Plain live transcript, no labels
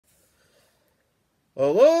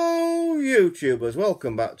Hello YouTubers,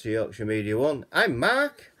 welcome back to Yorkshire Media One. I'm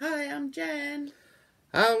Mark. Hi, I'm Jen.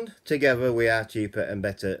 And together we are cheaper and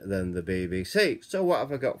better than the BBC. So what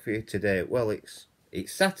have I got for you today? Well, it's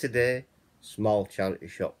Saturday, small charity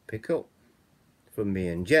shop pickup from me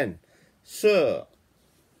and Jen. So,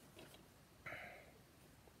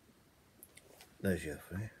 there's your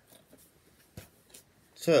free.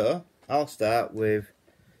 So, I'll start with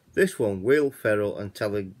this one, Will Ferrell and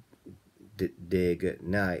Talladega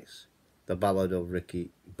Nights, the Ballad of Ricky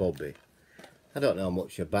Bobby. I don't know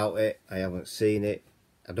much about it, I haven't seen it.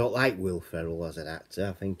 I don't like Will Ferrell as an actor,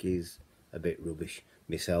 I think he's a bit rubbish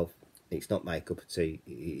myself. It's not my cup of tea,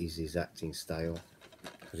 it's his acting style.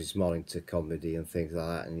 Because he's more into comedy and things like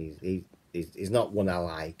that, and he's not one I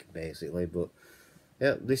like, basically. But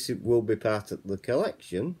yeah, this will be part of the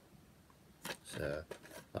collection. So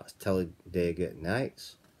that's Talladega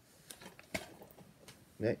Nights.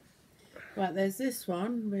 Next. Right, there's this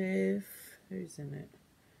one with, who's in it?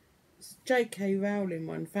 It's J.K. Rowling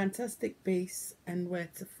one, Fantastic Beasts and Where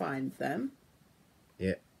to Find Them.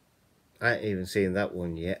 Yeah, I haven't even seen that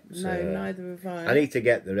one yet. So No, neither have I. I need to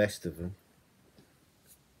get the rest of them.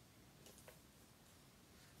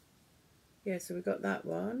 Yeah, so we got that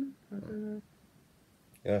one. I don't know.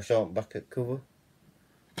 You want to show them back at cover?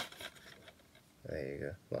 There you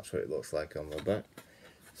go. That's what it looks like on the back.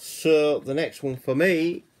 So the next one for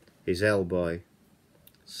me is Hellboy.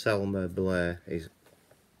 Selma Blair is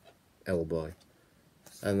Hellboy,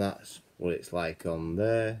 and that's what it's like on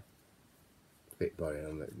there. A bit boring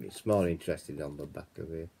on it. It's more interesting on the back of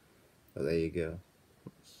here. But there you go.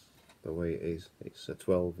 That's the way it is. It's a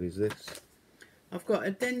 12. Is this? I've got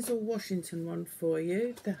a Denzel Washington one for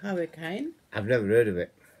you, The Hurricane. I've never heard of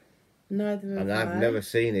it, Neither have and I. I've never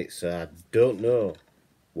seen it, so I don't know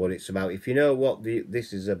what it's about. If you know what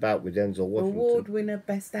this is about with Denzel Washington, Award winner,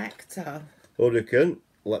 Best Actor. Hurricane,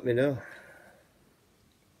 let me know.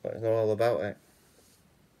 Let us know all about it.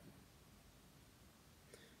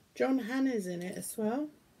 John Hannah's in it as well.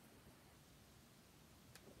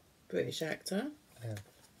 British actor. Yeah.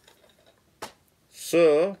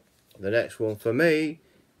 So the next one for me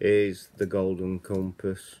is The Golden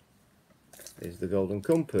Compass.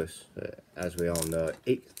 As we all know,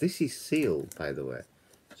 this is sealed, by the way.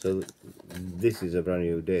 So this is a brand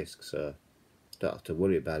new disc, so don't have to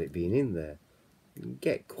worry about it being in there. You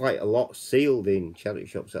get quite a lot sealed in charity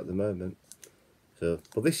shops at the moment. So,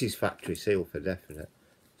 but this is factory sealed for definite.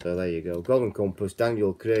 So there you go. Golden Compass.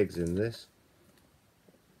 Daniel Craig's in this.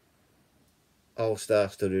 All-star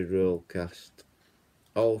studded roller cast.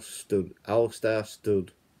 All-star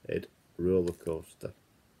studded roller coaster.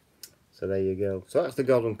 So there you go. So that's the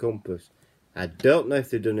Golden Compass. I don't know if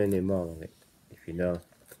they've done any more on it. If you know,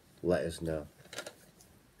 let us know.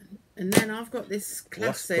 And then I've got this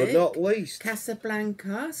classic, last but not least,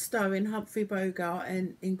 Casablanca, starring Humphrey Bogart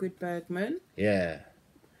and Ingrid Bergman. Yeah,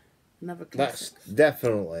 Another classic. that's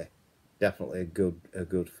definitely a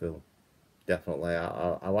good film. Definitely,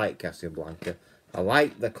 I like Casablanca. I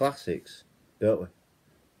like the classics, don't we?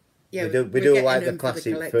 Yeah, we do like the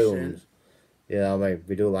classic films. Yeah, I mean,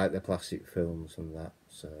 we do like the classic films and that.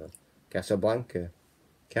 So, Casablanca,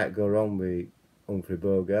 can't go wrong with Humphrey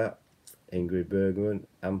Bogart, Ingrid Bergman,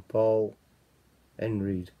 and Paul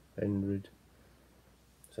Enried.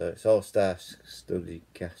 So it's all star-studded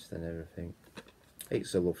cast and everything.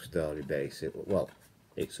 It's a love story, basically. Well,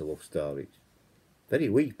 it's a love story. Very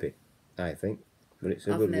weepy, I think, but it's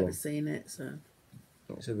a good one. I've never seen it, so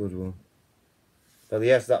it's a good one. Well, he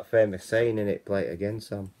has that famous saying in it, "Play it again,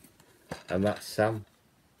 Sam," and that's Sam,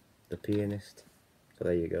 the pianist. So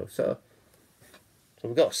there you go. So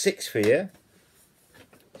we've got 6 for you.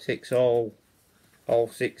 6 all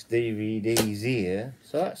 6 DVDs here.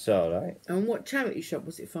 So that's all right. And what charity shop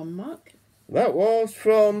was it from, Mark? That was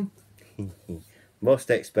from most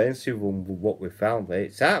expensive one. What we found.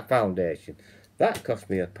 It's Art Foundation. That cost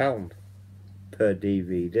me £1 per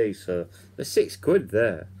DVD. So there's £6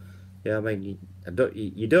 there. Yeah, I mean,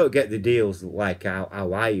 you don't get the deals like how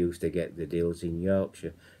I used to get the deals in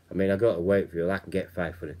Yorkshire. I mean, I go to Wakefield, I can get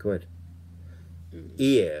 5 for £1.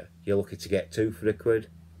 Here, you're looking to get 2 for £1.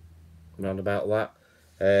 Around about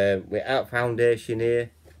that. With Art Foundation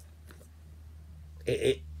here,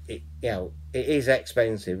 it is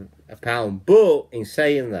expensive, £1. But in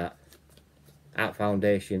saying that, Art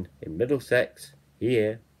Foundation in Middlesex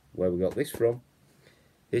here, where we got this from,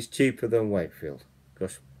 is cheaper than Wakefield.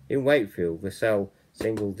 Because in Wakefield they sell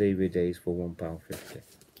single DVDs for £1.50.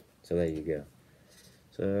 So there you go.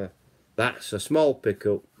 So that's a small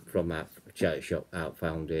pickup from that charity shop, Art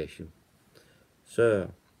Foundation.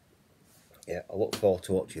 So yeah, I look forward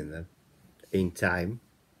to watching them in time.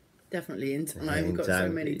 Definitely in time. We've got so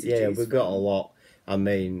time. many to Yeah, choose we've got a from. lot. I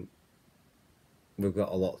mean, we've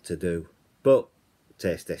got a lot to do. But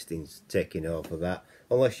taste testing's taking over that.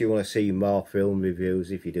 Unless you want to see more film reviews,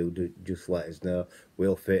 if you do, just let us know.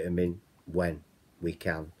 We'll fit them in when we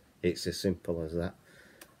can. It's as simple as that.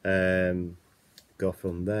 Go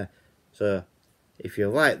from there. So, if you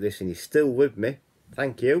like this and you're still with me,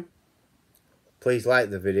 thank you. Please like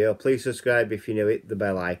the video. Please subscribe if you're new. Hit the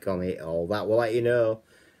bell icon. Hit all that will let you know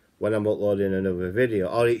when I'm uploading another video,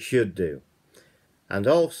 or it should do. And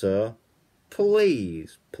also,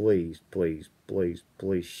 please, please, please, please,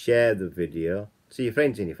 please share the video to your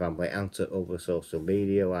friends and your family and to other social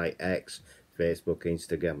media like X, Facebook,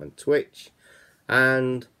 Instagram and Twitch.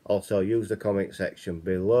 And also use the comment section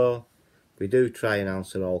below. We do try and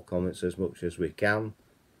answer all comments as much as we can.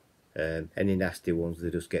 Any nasty ones,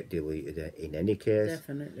 they just get deleted in any case.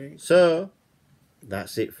 Definitely. So,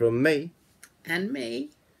 that's it from me. And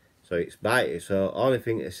me. So it's bye. So only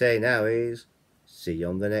thing to say now is see you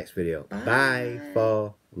on the next video. Bye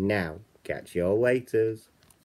for now. Catch you all later.